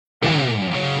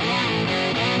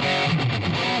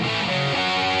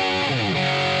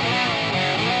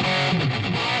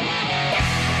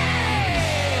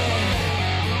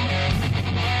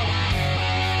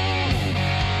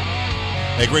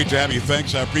Hey, great to have you.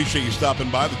 Thanks. I appreciate you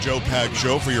stopping by the Joe Pags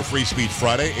Show for your Free Speech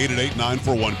Friday.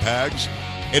 888-941-PAGS.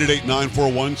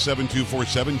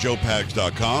 888-941-7247.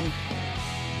 JoePags.com.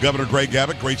 Governor Greg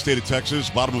Abbott, great state of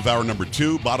Texas. Bottom of hour number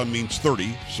 2. Bottom means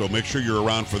 30, so make sure you're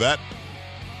around for that.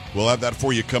 We'll have that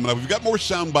for you coming up. We've got more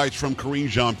sound bites from Karine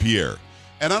Jean-Pierre.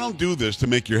 And I don't do this to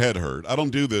make your head hurt. I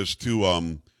don't do this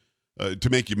to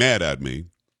make you mad at me.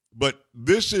 But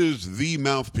this is the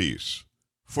mouthpiece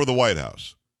for the White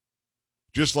House.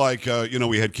 Just like,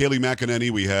 we had Kayleigh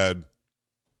McEnany, we had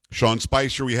Sean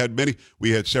Spicer, we had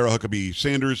Sarah Huckabee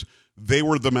Sanders. They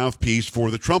were the mouthpiece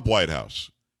for the Trump White House.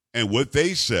 And what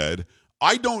they said,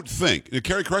 I don't think,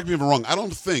 Carrie, correct me if I'm wrong, I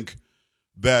don't think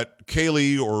that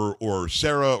Kayleigh or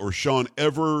Sarah or Sean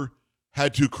ever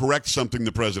had to correct something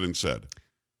the president said.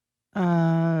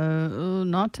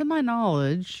 Not to my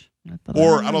knowledge. I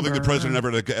don't think the president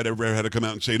ever had to come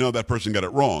out and say, no, that person got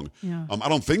it wrong. Yeah. I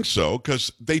don't think so,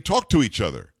 because they talk to each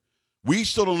other. We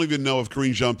still don't even know if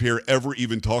Karine Jean-Pierre ever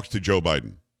even talks to Joe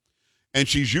Biden. And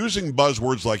she's using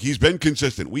buzzwords like, he's been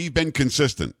consistent, we've been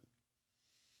consistent.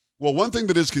 Well, one thing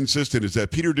that is consistent is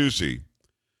that Peter Doocy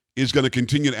is going to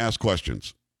continue to ask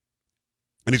questions.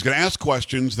 And he's going to ask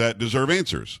questions that deserve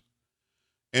answers.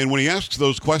 And when he asks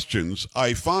those questions,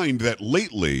 I find that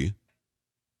lately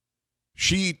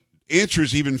she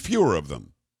answers even fewer of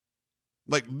them.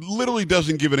 Like, literally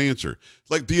doesn't give an answer.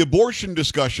 Like, the abortion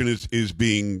discussion is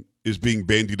being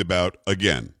bandied about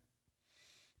again.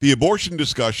 The abortion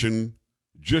discussion,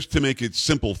 just to make it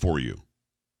simple for you,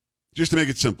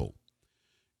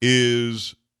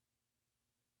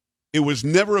 it was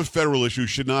never a federal issue,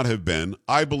 should not have been.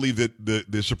 I believe that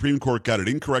the Supreme Court got it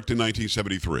incorrect in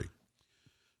 1973.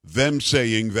 Them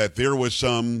saying that there was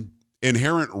some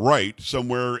inherent right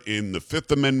somewhere in the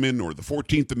Fifth Amendment or the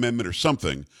 14th Amendment or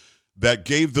something that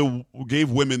gave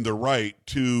women the right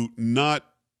to not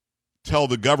tell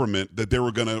the government that they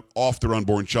were going to off their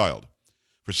unborn child.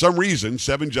 For some reason,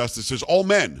 7 justices, all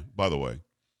men, by the way,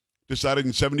 decided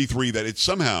in 73 that it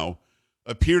somehow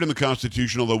appeared in the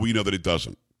Constitution, although we know that it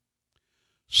doesn't.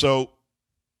 So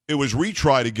it was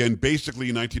retried again basically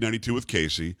in 1992 with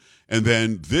Casey, and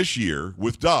then this year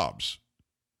with Dobbs.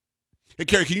 Hey,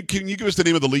 Carrie, can you give us the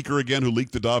name of the leaker again who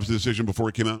leaked the Dobbs decision before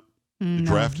it came out? The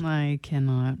draft? I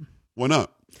cannot. Why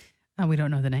not? We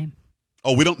don't know the name.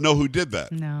 Oh, we don't know who did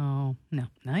that? No, not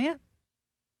yet.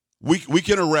 We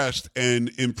can arrest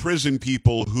and imprison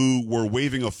people who were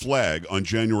waving a flag on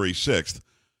January 6th,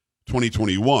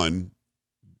 2021,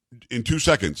 in 2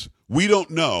 seconds. We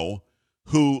don't know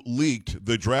who leaked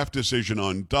the draft decision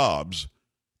on Dobbs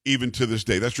even to this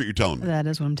day. That's what you're telling me. That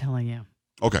is what I'm telling you.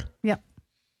 Okay. Yep.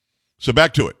 So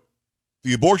back to it.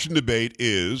 The abortion debate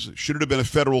is, should it have been a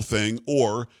federal thing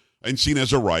and seen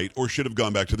as a right, or should have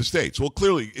gone back to the states? Well,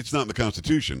 clearly it's not in the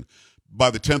Constitution. By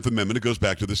the 10th Amendment, it goes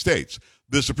back to the states.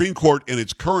 The Supreme Court, in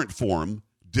its current form,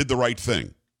 did the right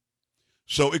thing.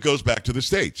 So it goes back to the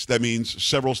states. That means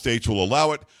several states will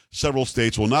allow it, several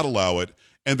states will not allow it,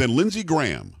 and then Lindsey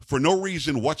Graham, for no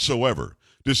reason whatsoever,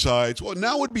 decides, well,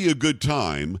 now would be a good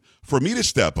time for me to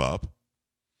step up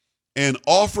and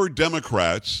offer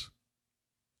Democrats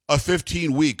a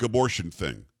 15-week abortion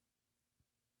thing.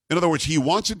 In other words, he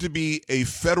wants it to be a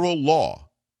federal law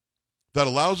that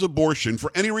allows abortion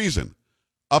for any reason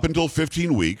up until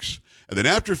 15 weeks, and then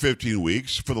after 15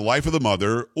 weeks for the life of the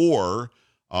mother or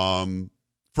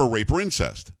for rape or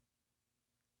incest.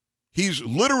 He's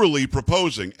literally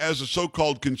proposing, as a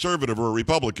so-called conservative or a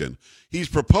Republican, he's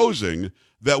proposing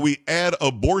that we add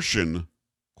abortion,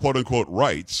 quote-unquote,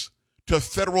 rights to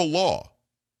federal law.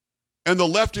 And the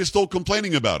left is still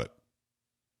complaining about it.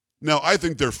 Now, I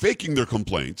think they're faking their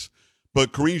complaints,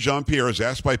 but Karine Jean-Pierre is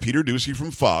asked by Peter Doocy from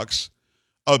Fox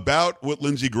about what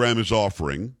Lindsey Graham is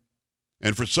offering,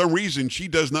 and for some reason, she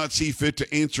does not see fit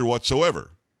to answer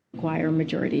whatsoever. Require a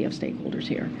majority of stakeholders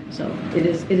here. So it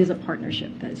is a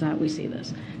partnership. That's how we see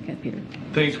this. Okay, Peter.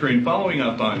 Thanks, Karine. Following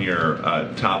up on your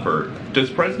topper, does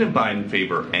President Biden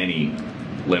favor any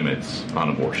limits on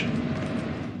abortion?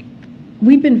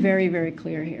 We've been very, very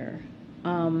clear here.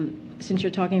 Since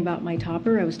you're talking about my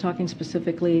topper, I was talking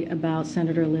specifically about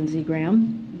Senator Lindsey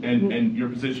Graham. And your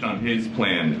position on his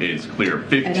plan is clear.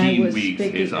 15 weeks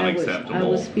is unacceptable. I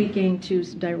was speaking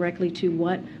directly to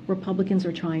what Republicans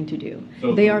are trying to do.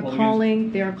 So they are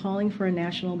calling for a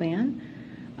national ban,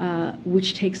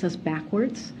 which takes us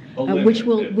backwards. Which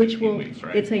will weeks,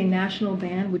 right? It's a national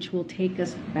ban which will take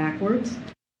us backwards,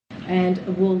 and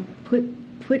will put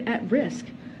at risk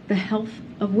the health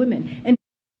of women. And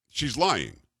she's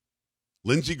lying.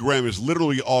 Lindsey Graham is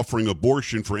literally offering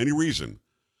abortion for any reason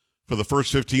for the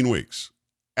first 15 weeks.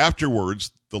 Afterwards,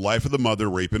 the life of the mother,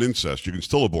 rape, and incest, you can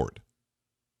still abort.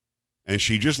 And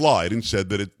she just lied and said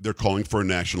that they're calling for a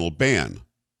national ban.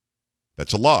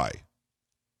 That's a lie.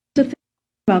 To think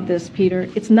about this, Peter,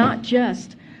 it's not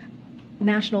just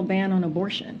national ban on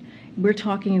abortion. We're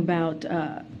talking about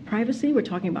privacy. We're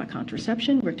talking about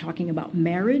contraception. We're talking about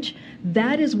marriage.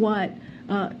 That is what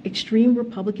extreme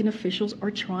Republican officials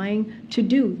are trying to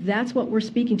do. That's what we're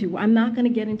speaking to. I'm not going to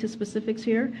get into specifics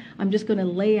here. I'm just going to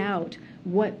lay out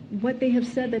what they have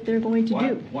said that they're going to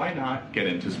do. Why not get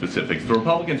into specifics? The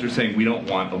Republicans are saying we don't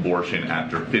want abortion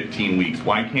after 15 weeks.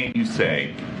 Why can't you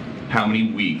say how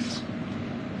many weeks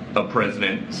a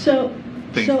president thinks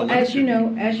the limit as you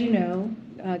should know,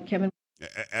 be? Kevin.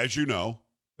 As you know,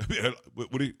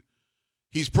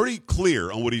 he's pretty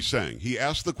clear on what he's saying. He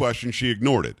asked the question, she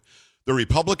ignored it. The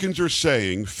Republicans are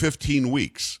saying 15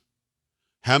 weeks.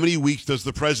 How many weeks does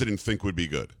the president think would be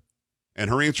good?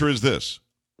 And her answer is this.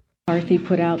 McCarthy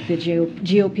put out the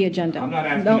GOP agenda. I'm not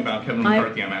asking about Kevin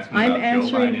McCarthy. I'm asking about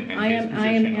Joe Biden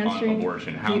and his position on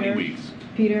abortion. How many weeks?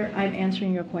 Peter, I'm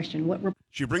answering your question.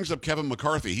 She brings up Kevin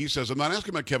McCarthy. He says, I'm not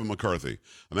asking about Kevin McCarthy.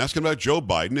 I'm asking about Joe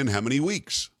Biden and how many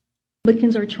weeks.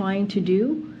 Republicans are trying to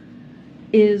do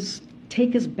is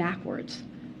take us backwards.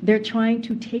 They're trying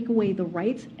to take away the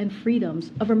rights and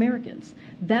freedoms of Americans.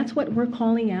 That's what we're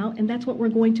calling out, and that's what we're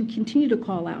going to continue to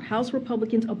call out. House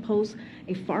Republicans oppose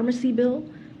a pharmacy bill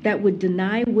that would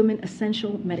deny women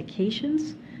essential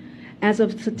medications. As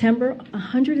of September,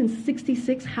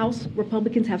 166 House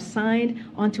Republicans have signed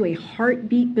onto a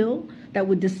heartbeat bill that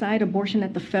would decide abortion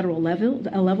at the federal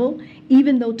level,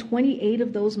 even though 28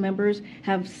 of those members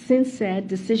have since said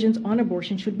decisions on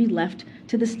abortion should be left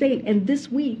to the state. And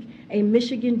this week, a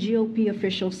Michigan GOP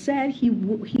official said he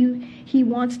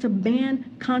wants to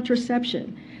ban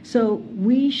contraception. So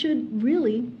we should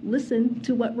really listen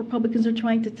to what Republicans are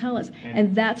trying to tell us.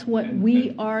 And that's what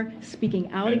we are speaking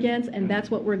out against, and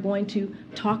that's what we're going to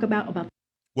talk about.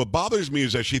 What bothers me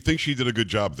is that she thinks she did a good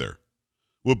job there.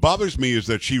 What bothers me is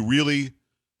that she really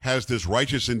has this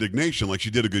righteous indignation like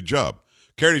she did a good job.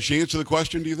 Carrie, did she answer the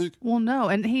question, do you think? Well, no.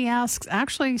 And he asks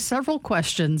actually several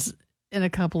questions in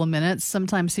a couple of minutes.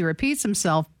 Sometimes he repeats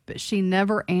himself, but she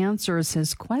never answers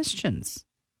his questions.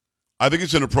 I think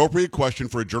it's an appropriate question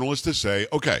for a journalist to say,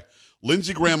 okay,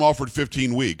 Lindsey Graham offered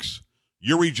 15 weeks.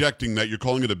 You're rejecting that. You're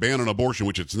calling it a ban on abortion,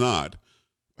 which it's not.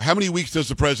 How many weeks does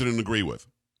the president agree with?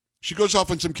 She goes off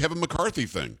on some Kevin McCarthy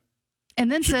thing. And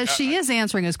then says she is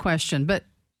answering his question, but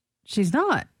she's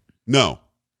not. No,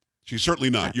 she's certainly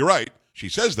not. You're right. She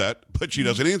says that, but she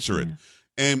doesn't answer it.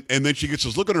 And then she gets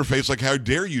this look on her face like, how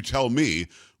dare you tell me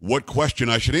what question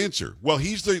I should answer? Well,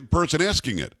 he's the person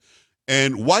asking it.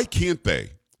 And why can't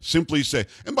they simply say,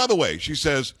 and by the way, she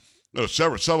says,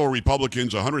 several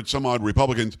Republicans, 100 some odd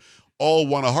Republicans, all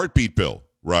want a heartbeat bill,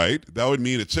 right? That would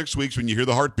mean at 6 weeks when you hear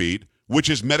the heartbeat, which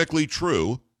is medically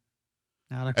true.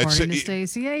 Not according to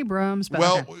Stacey Abrams. But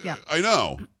well, okay. Yeah. I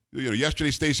know.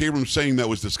 Yesterday, Stacey Abrams saying that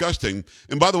was disgusting.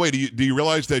 And by the way, do you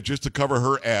realize that just to cover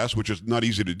her ass, which is not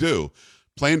easy to do,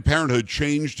 Planned Parenthood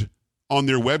changed on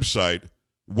their website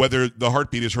whether the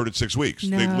heartbeat is heard at 6 weeks.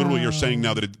 No. They literally are saying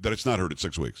now that it's not heard at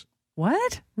 6 weeks.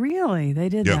 What? Really? They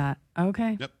did that?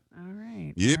 Okay. Yep. All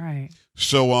right. Yep. All right.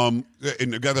 So,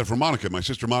 and I got that from Monica. My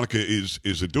sister Monica is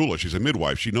a doula. She's a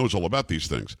midwife. She knows all about these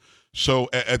things. So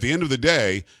at the end of the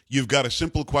day, you've got a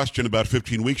simple question about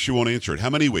 15 weeks. She won't answer it. How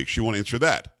many weeks? She won't answer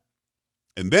that.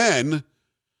 And then,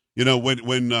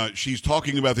 when she's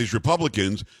talking about these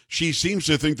Republicans, she seems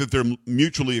to think that they're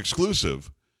mutually exclusive,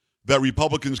 that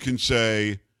Republicans can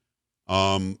say,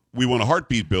 we want a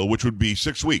heartbeat bill, which would be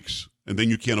 6 weeks, and then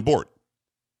you can't abort.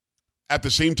 At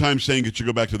the same time saying it should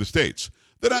go back to the states.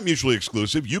 They're not mutually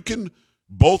exclusive. You can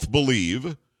both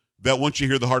believe that once you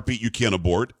hear the heartbeat, you can't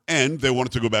abort, and they want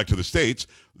it to go back to the states.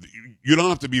 You don't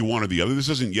have to be one or the other. This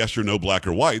isn't yes or no, black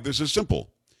or white. This is simple.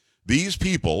 These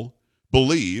people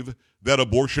believe that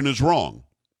abortion is wrong.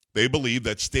 They believe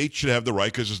that states should have the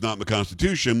right because it's not in the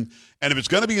Constitution. And if it's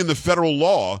going to be in the federal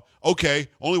law, okay,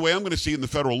 only way I'm going to see it in the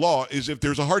federal law is if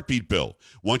there's a heartbeat bill.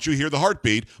 Once you hear the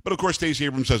heartbeat, but of course Stacey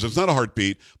Abrams says it's not a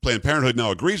heartbeat. Planned Parenthood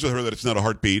now agrees with her that it's not a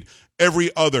heartbeat. Every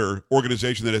other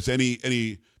organization that has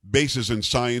any basis in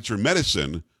science or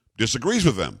medicine disagrees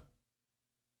with them.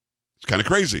 It's kind of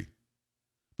crazy.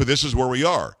 But this is where we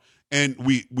are. And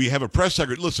we have a press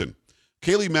secretary. Listen,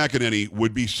 Kayleigh McEnany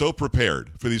would be so prepared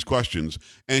for these questions,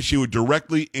 and she would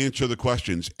directly answer the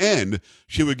questions, and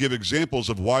she would give examples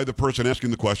of why the person asking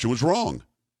the question was wrong,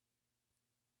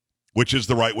 which is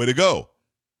the right way to go.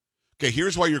 Okay,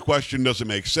 here's why your question doesn't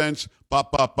make sense.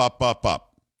 Bop, bop, bop, bop,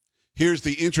 bop. Here's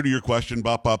the answer to your question.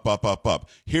 Bop, bop, bop, bop, bop.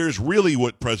 Here's really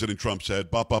what President Trump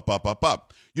said. Bop, bop, bop, bop,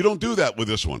 bop. You don't do that with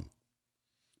this one.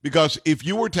 Because if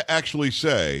you were to actually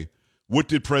say, what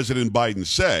did President Biden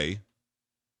say,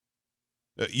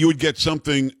 you would get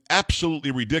something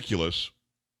absolutely ridiculous,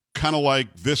 kind of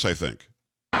like this, I think.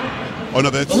 Oh, no,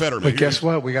 that's Fetterman. But guess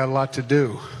what? We got a lot to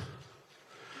do.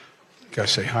 You got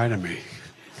to say hi to me.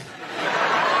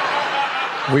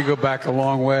 We go back a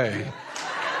long way.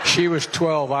 She was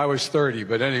 12, I was 30,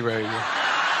 but anyway,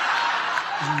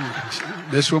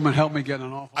 this woman helped me get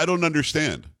an awful... I don't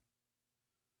understand.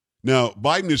 Now,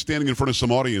 Biden is standing in front of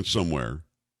some audience somewhere,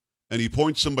 and he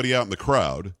points somebody out in the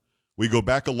crowd. We go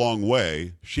back a long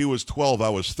way. She was 12, I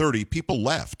was 30. People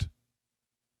left.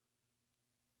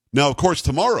 Now, of course,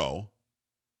 tomorrow,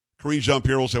 Karine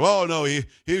Jean-Pierre will say, oh, no,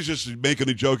 he's just making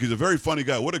a joke. He's a very funny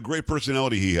guy. What a great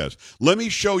personality he has. Let me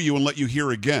show you and let you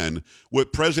hear again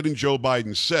what President Joe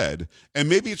Biden said, and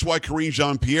maybe it's why Karine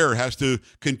Jean-Pierre has to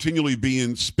continually be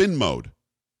in spin mode.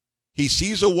 He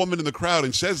sees a woman in the crowd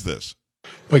and says this.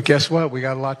 But guess what? We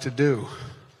got a lot to do.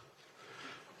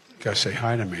 You got to say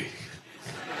hi to me.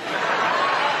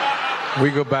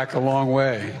 We go back a long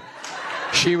way.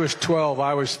 She was 12,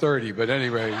 I was 30, but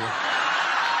anyway,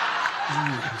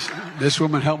 this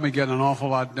woman helped me get an awful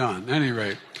lot done.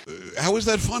 Anyway. How is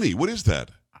that funny? What is that?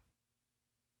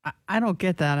 I don't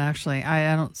get that, actually.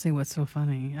 I don't see what's so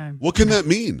funny. What can that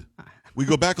mean? We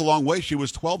go back a long way. She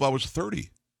was 12, I was 30.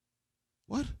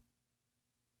 What?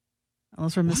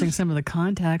 Unless we're missing some of the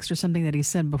context or something that he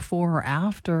said before or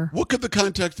after. What could the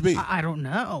context be? I don't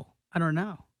know. I don't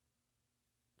know.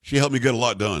 She helped me get a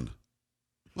lot done.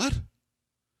 What?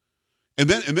 And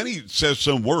then he says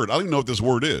some word. I don't even know what this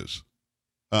word is.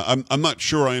 I'm not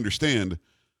sure I understand.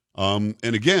 And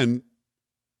again,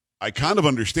 I kind of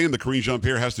understand that Karine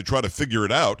Jean-Pierre has to try to figure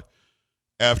it out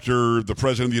after the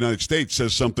president of the United States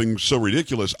says something so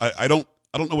ridiculous. I don't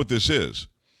know what this is.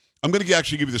 I'm going to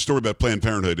actually give you the story about Planned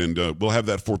Parenthood, and we'll have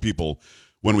that for people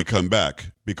when we come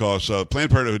back, because Planned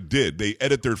Parenthood they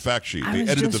edit their fact sheet. They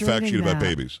edited the fact sheet about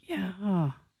babies. Yeah.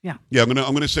 Oh, yeah. Yeah, I'm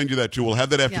going to send you that too. We'll have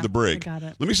that after the break. I got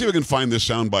it. Let me see if I can find this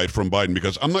soundbite from Biden,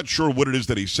 because I'm not sure what it is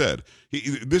that he said.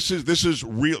 This is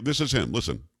real. This is him.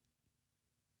 Listen.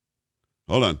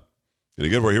 Hold on. Can you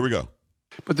get it? Here we go.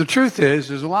 But the truth is,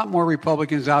 there's a lot more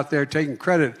Republicans out there taking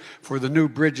credit for the new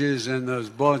bridges and those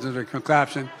bullets that are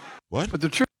collapsing. What? But the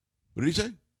truth. What did he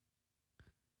say?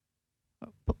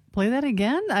 Play that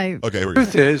again? Okay, here we The go.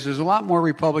 truth is, there's a lot more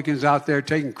Republicans out there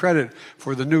taking credit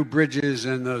for the new bridges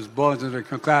and those bullets that are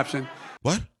collapsing.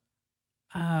 What?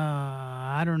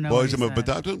 I don't know. Boys, what he I'm a said.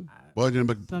 batatan?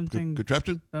 Something.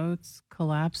 Contraption? Boats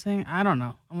collapsing? I don't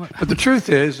know. But the truth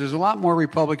is, there's a lot more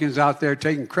Republicans out there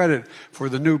taking credit for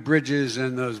the new bridges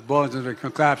and those bullets that are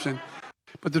collapsing.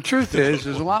 But the truth is,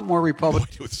 there's a lot more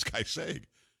Republicans. What is this guy saying?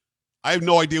 I have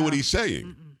no idea what he's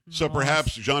saying. So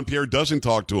perhaps Jean-Pierre doesn't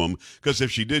talk to him, because if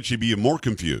she did, she'd be more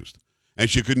confused. And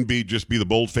she couldn't just be the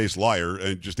bold-faced liar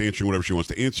and just answering whatever she wants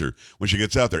to answer when she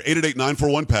gets out there.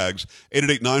 888-941-PAGS,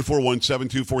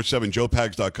 888-941-7247,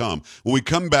 joepags.com. When we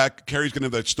come back, Carrie's going to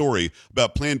have that story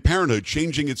about Planned Parenthood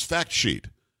changing its fact sheet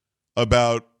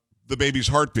about the baby's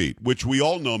heartbeat, which we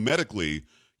all know medically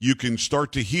you can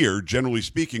start to hear, generally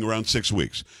speaking, around 6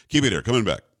 weeks. Keep it here. Coming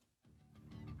back.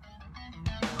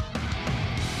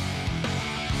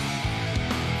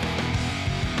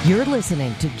 You're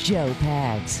listening to Joe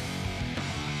Pags.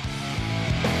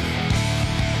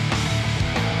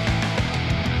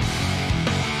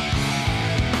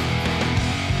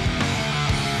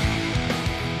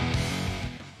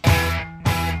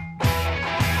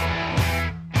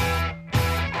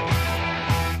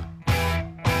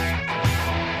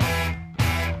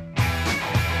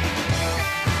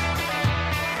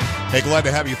 Hey, glad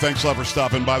to have you. Thanks a lot for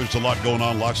stopping by. There's a lot going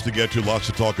on, lots to get to, lots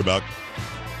to talk about.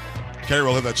 Carrie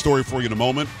will have that story for you in a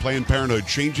moment. Planned Parenthood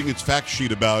changing its fact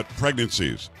sheet about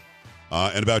pregnancies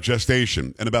and about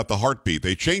gestation and about the heartbeat.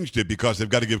 They changed it because they've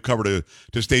got to give cover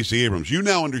to Stacey Abrams. You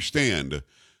now understand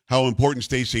how important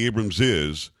Stacey Abrams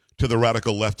is to the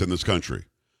radical left in this country.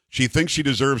 She thinks she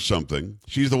deserves something.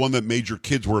 She's the one that made your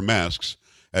kids wear masks,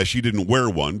 as she didn't wear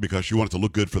one because she wanted to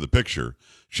look good for the picture.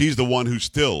 She's the one who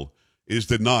still is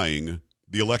denying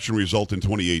the election result in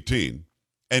 2018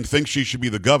 and thinks she should be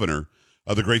the governor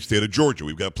of the great state of Georgia.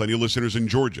 We've got plenty of listeners in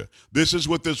Georgia. This is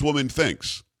what this woman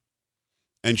thinks.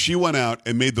 And she went out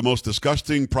and made the most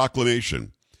disgusting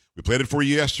proclamation. We played it for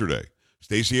you yesterday.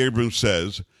 Stacey Abrams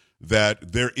says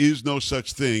that there is no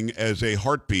such thing as a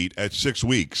heartbeat at 6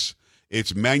 weeks.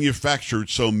 It's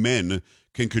manufactured so men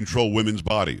can control women's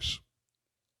bodies.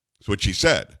 That's what she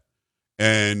said.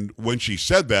 And when she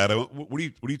said that, I went, what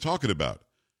are you talking about?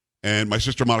 And my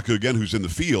sister Monica, again, who's in the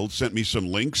field, sent me some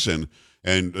links and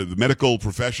the medical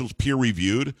professionals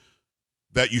peer-reviewed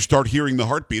that you start hearing the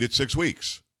heartbeat at 6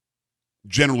 weeks.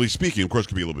 Generally speaking, of course, it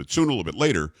could be a little bit sooner, a little bit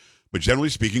later, but generally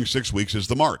speaking, 6 weeks is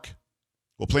the mark.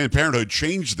 Well, Planned Parenthood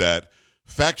changed that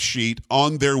fact sheet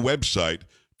on their website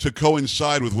to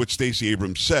coincide with what Stacey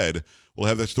Abrams said. We'll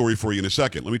have that story for you in a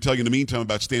second. Let me tell you in the meantime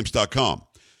about Stamps.com.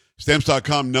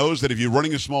 Stamps.com knows that if you're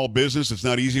running a small business, it's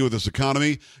not easy with this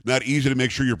economy, not easy to make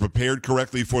sure you're prepared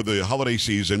correctly for the holiday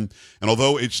season. And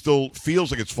although it still feels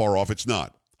like it's far off, it's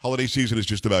not. Holiday season is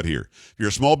just about here. If you're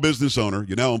a small business owner,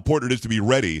 you know how important it is to be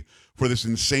ready for this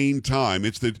insane time.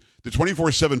 It's the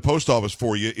 24/7 post office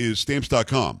for you is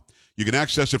Stamps.com. You can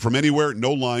access it from anywhere,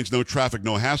 no lines, no traffic,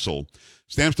 no hassle.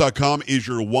 Stamps.com is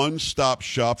your one-stop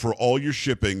shop for all your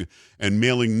shipping and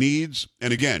mailing needs.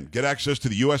 And again, get access to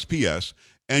the USPS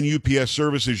and UPS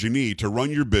services you need to run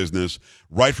your business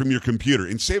right from your computer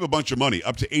and save a bunch of money,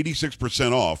 up to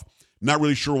 86% off. Not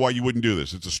really sure why you wouldn't do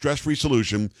this. It's a stress-free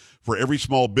solution for every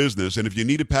small business. And if you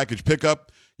need a package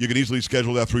pickup, you can easily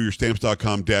schedule that through your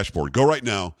Stamps.com dashboard. Go right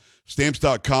now.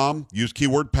 Stamps.com. Use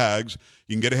keyword PAGS.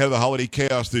 You can get ahead of the holiday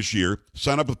chaos this year.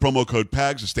 Sign up with promo code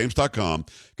PAGS at Stamps.com.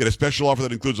 Get a special offer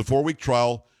that includes a 4-week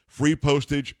trial, free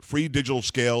postage, free digital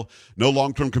scale, no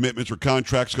long-term commitments or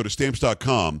contracts. Go to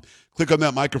Stamps.com. Click on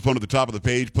that microphone at the top of the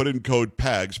page. Put in code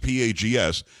PAGS,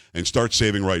 P-A-G-S, and start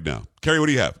saving right now. Carrie, what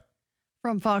do you have?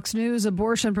 From Fox News,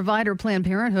 abortion provider Planned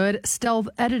Parenthood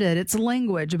stealth-edited its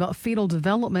language about fetal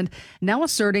development, now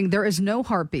asserting there is no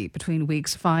heartbeat between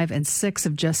weeks 5 and 6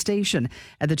 of gestation.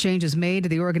 And the changes made to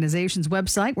the organization's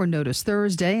website were noticed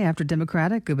Thursday after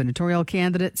Democratic gubernatorial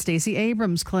candidate Stacey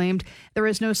Abrams claimed there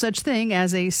is no such thing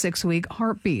as a 6-week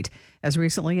heartbeat. As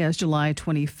recently as July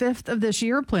 25th of this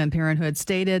year, Planned Parenthood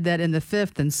stated that in the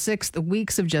 5th and 6th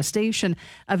weeks of gestation,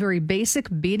 a very basic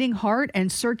beating heart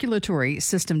and circulatory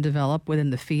system develop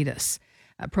within the fetus.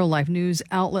 Pro-life news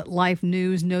outlet Life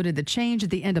News noted the change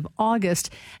at the end of August.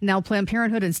 Now Planned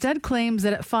Parenthood instead claims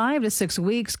that at 5 to 6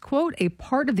 weeks, quote, a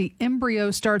part of the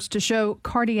embryo starts to show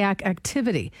cardiac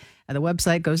activity. And the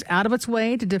website goes out of its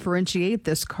way to differentiate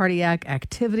this cardiac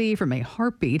activity from a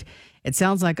heartbeat. It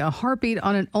sounds like a heartbeat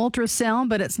on an ultrasound,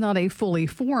 but it's not a fully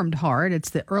formed heart.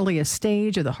 It's the earliest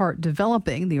stage of the heart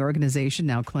developing, the organization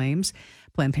now claims.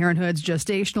 Planned Parenthood's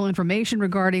gestational information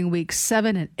regarding weeks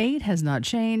 7 and 8 has not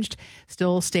changed,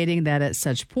 still stating that at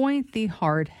such point, the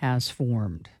heart has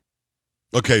formed.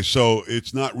 Okay, so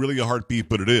it's not really a heartbeat,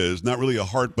 but it is. Not really a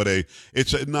heart, but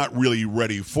it's a not really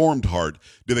ready formed heart.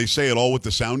 Do they say at all what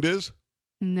the sound is?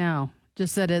 No,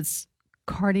 just that it's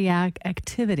cardiac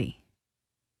activity.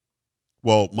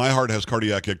 Well, my heart has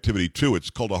cardiac activity, too. It's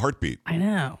called a heartbeat. I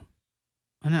know.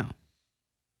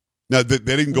 Now, they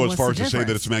didn't go as far as to say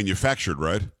that it's manufactured,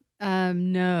 right?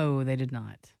 No, they did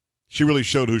not. She really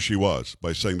showed who she was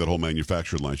by saying that whole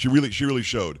manufactured line. She really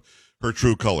showed her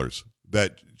true colors,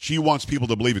 that she wants people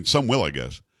to believe, and some will, I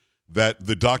guess, that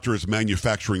the doctor is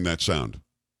manufacturing that sound.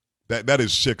 That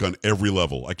is sick on every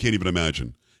level. I can't even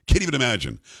imagine.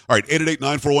 All right,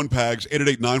 888-941-PAGS,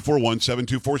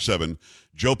 888-941-7247,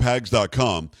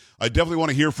 joepags.com. I definitely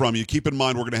want to hear from you. Keep in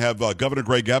mind, we're going to have Governor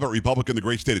Greg Abbott, Republican, the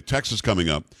great state of Texas, coming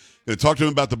up. Going to talk to him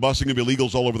about the busing of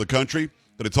illegals all over the country.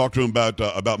 Going to talk to him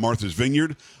about Martha's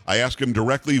Vineyard. I asked him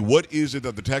directly, what is it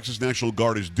that the Texas National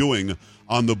Guard is doing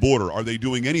on the border? Are they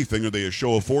doing anything? Are they a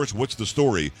show of force? What's the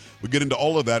story? We get into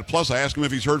all of that. Plus, I asked him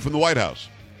if he's heard from the White House.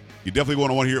 You definitely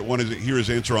want to hear his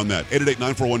answer on that.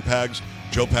 888-941-PAGS,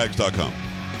 joepags.com.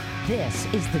 This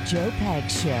is the Joe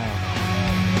Pags Show.